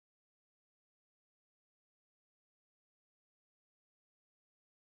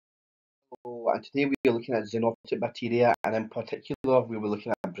And today we are looking at zoonotic bacteria, and in particular we were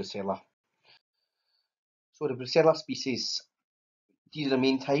looking at Brucella. So the Brucella species, these are the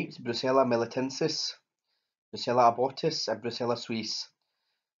main types: Brucella melitensis, Brucella abortus, and Brucella suis,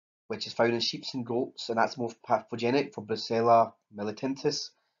 which is found in sheep and goats, and that's most pathogenic for Brucella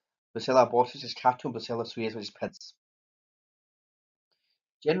melitensis. Brucella abortus is cattle, and Brucella suis, which is pigs.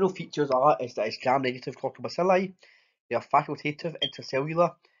 General features is that it's gram-negative coccobacilli. They are facultative,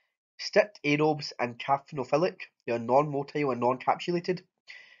 intracellular, strict aerobes, and capnophilic. They are non-motile and non-capsulated.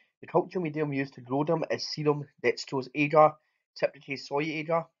 The culture medium used to grow them is serum, dextrose agar, typically soy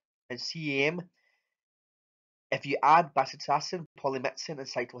agar, and CAM. If you add bacitracin, polymyxin, and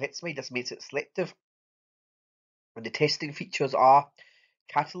cycloheximide, this makes it selective. And the testing features are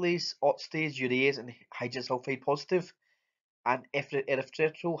Catalase, oxidase, urease, and hydrogen sulfide positive. And if the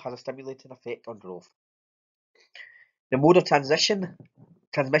erythritol has a stimulating effect on growth. The mode of transmission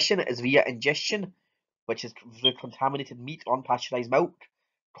is via ingestion, which is through contaminated meat or unpasteurized milk,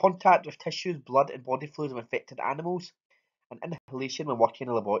 contact with tissues, blood, and body fluids of infected animals, and inhalation when working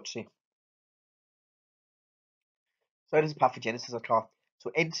in a laboratory. So how does pathogenesis occur?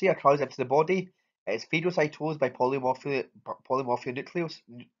 So entry occurs into the body. It is phagocytosed by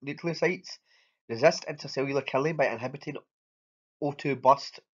polymorphonucleosides, resist intracellular killing by inhibiting O2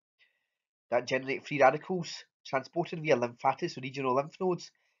 burst that generate free radicals, transported via lymphatics or regional lymph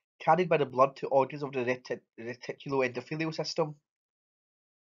nodes, carried by the blood to organs of the reticuloendothelial system.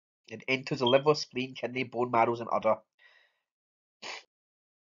 It enters the liver, spleen, kidney, bone marrows, and other.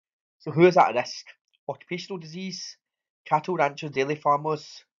 So who is at risk? Occupational disease, cattle ranchers, dairy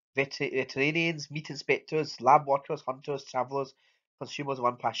farmers, veterinarians, meat inspectors, lab workers, hunters, travellers, consumers of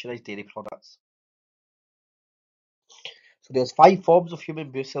unpasteurized dairy products. So there's 5 forms of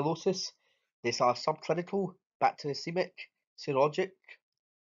human brucellosis. These are subclinical, bacteremic, serologic,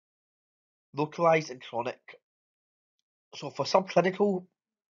 localized, and chronic. So for subclinical,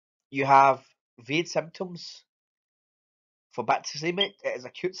 you have vague symptoms. For bacteremic, it is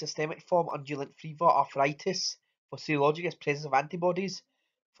acute systemic form, undulant fever, arthritis. For serologic, it's presence of antibodies.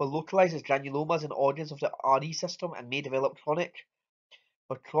 For localized, it's granulomas in organs of the RE system and may develop chronic.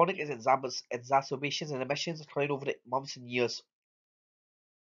 For chronic, it's exacerbations and emissions occurring over the months and years.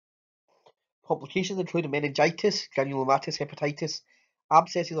 Complications include meningitis, granulomatous hepatitis,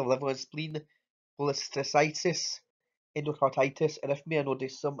 abscesses of liver and spleen, cholestasis, endocarditis, erythema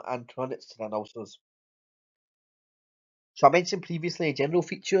nodosum, and chronic skin ulcers. So I mentioned previously general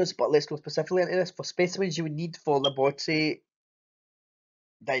features, but let's go specifically into this. For specimens you would need for laboratory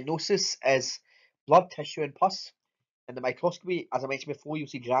diagnosis is blood, tissue, and pus. In the microscopy, as I mentioned before, you'll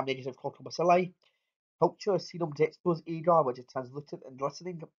see gram-negative coccobacilli. Culture is serum dextrose agar, which is translucent and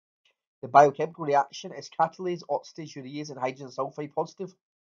glistening. The biochemical reaction is catalase, oxidase, urease, and hydrogen sulfide positive.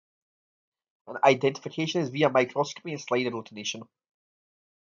 And identification is via microscopy and slide agglutination.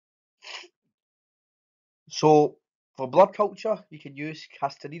 So for blood culture, you can use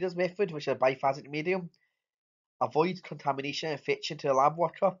Castaneda's method, which is a biphasic medium. Avoid contamination and infection to the lab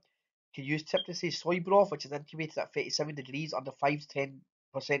worker. You can use typically soy broth, which is incubated at 37 degrees under 5 to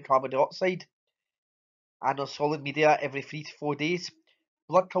 10% carbon dioxide, and on solid media every 3 to 4 days.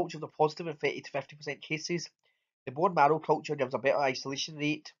 Blood cultures are positive in 30 to 50% cases. The bone marrow culture gives a better isolation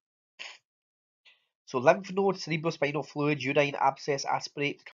rate. So lymph node, cerebrospinal fluid, urine, abscess,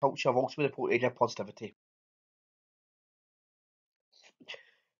 aspirate culture have also been reported to give positivity.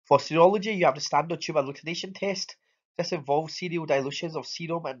 For serology, you have the standard tube agglutination test. This involves serial dilutions of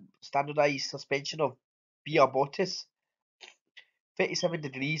serum and standardized suspension of B. abortus, 37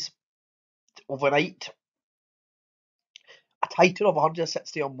 degrees overnight. A titer of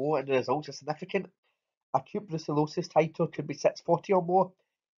 160 or more, and the results are significant. Acute brucellosis titer could be 640 or more.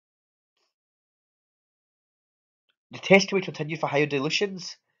 The test can be continued for higher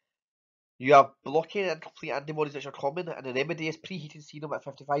dilutions. You have blocking and complete antibodies, which are common, and the remedy is preheating serum at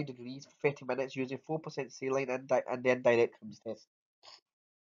 55 degrees for 30 minutes using 4% saline and the indirect Crim's test.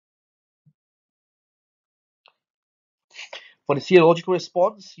 For the serological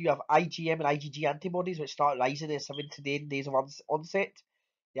response, you have IgM and IgG antibodies, which start rising in 7 to 10 days of onset.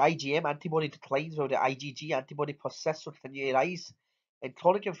 The IgM antibody declines while the IgG antibody persists or continues to rise. In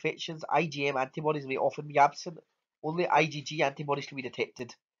chronic infections, IgM antibodies may often be absent. Only IgG antibodies can be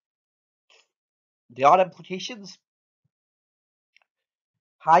detected. There are implications.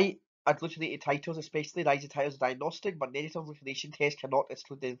 High agglutinated titers, especially rising titers, are diagnostic, but negative agglutination tests cannot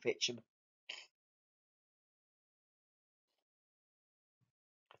exclude the infection.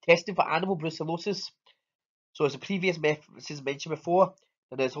 Testing for animal brucellosis. So as the previous methods mentioned before,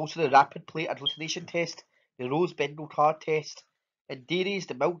 there is also the rapid plate agglutination test, the Rose Bengal card test, In dairies,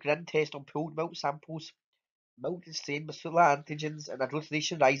 the milk grin test on pooled milk samples. Milk is stained with Brucella antigens and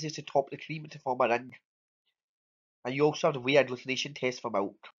agglutination rises to top the cream to form a ring. And you also have the whey agglutination test for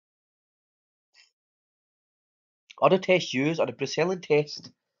milk. Other tests used are the Brucellan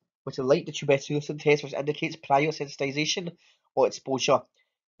test, which is like the tuberculosis test, which indicates prior sensitization or exposure.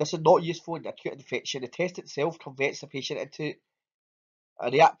 This is not useful in acute infection. The test itself converts the patient into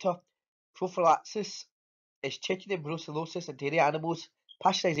a reactor. Prophylaxis is checking the brucellosis in dairy animals,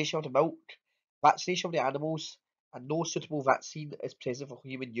 pasteurization of the milk, vaccination of the animals, and no suitable vaccine is present for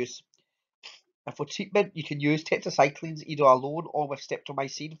human use. And for treatment, you can use tetracyclines either alone or with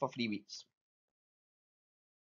streptomycin for 3 weeks.